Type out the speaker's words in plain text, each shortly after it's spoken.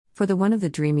For one of the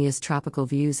dreamiest tropical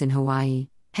views in Hawaii,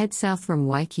 head south from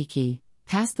Waikiki,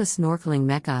 past the snorkeling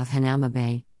mecca of Hanauma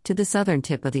Bay, to the southern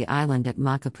tip of the island at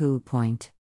Makapuu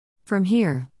Point. From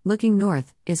here, looking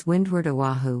north, is Windward,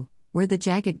 Oahu, where the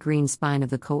jagged green spine of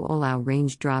the Ko'olau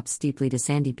Range drops steeply to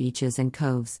sandy beaches and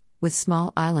coves, with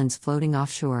small islands floating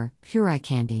offshore, pure eye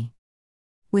candy.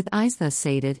 With eyes thus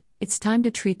sated, it's time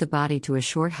to treat the body to a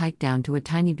short hike down to a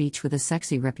tiny beach with a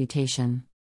sexy reputation.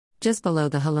 Just below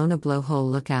the Halona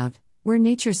Blowhole Lookout, where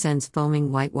nature sends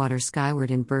foaming white water skyward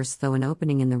in bursts through an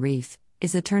opening in the reef,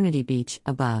 is Eternity Beach,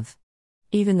 above.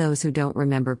 Even those who don't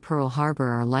remember Pearl Harbor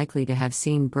are likely to have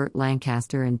seen Burt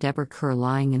Lancaster and Deborah Kerr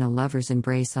lying in a lover's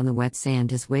embrace on the wet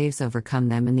sand as waves overcome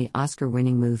them in the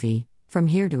Oscar-winning movie, From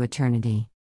Here to Eternity.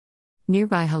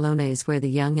 Nearby Halona is where the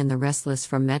young and the restless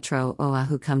from Metro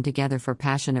Oahu come together for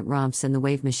passionate romps in the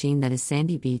wave machine that is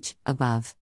Sandy Beach,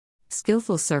 above.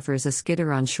 Skillful surfers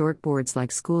skitter on short boards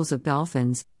like schools of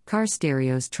dolphins, car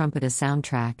stereos trumpet a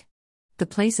soundtrack. The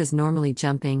place is normally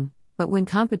jumping, but when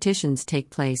competitions take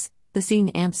place, the scene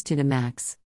amps to the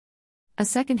max. A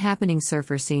second happening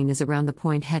surfer scene is around the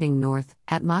point heading north,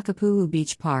 at Makapuu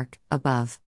Beach Park,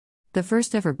 above. The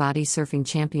first ever body surfing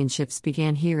championships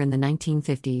began here in the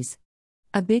 1950s.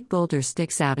 A big boulder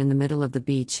sticks out in the middle of the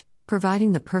beach,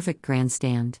 providing the perfect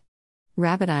grandstand.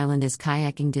 Rabbit Island is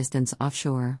kayaking distance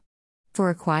offshore. For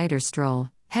a quieter stroll,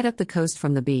 head up the coast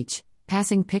from the beach,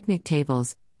 passing picnic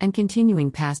tables, and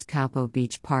continuing past Kaupo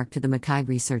Beach Park to the Makai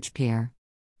Research Pier.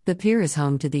 The pier is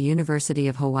home to the University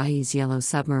of Hawaii's Yellow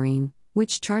Submarine,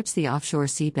 which charts the offshore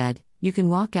seabed. You can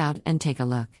walk out and take a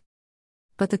look.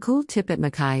 But the cool tip at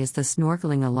Makai is the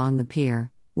snorkeling along the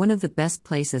pier, one of the best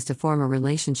places to form a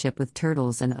relationship with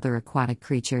turtles and other aquatic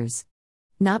creatures.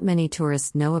 Not many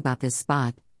tourists know about this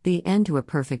spot, the end to a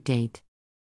perfect date.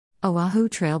 Oahu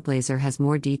Trailblazer has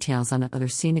more details on other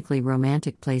scenically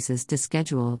romantic places to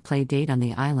schedule a play date on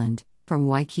the island, from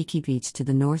Waikiki Beach to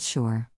the North Shore.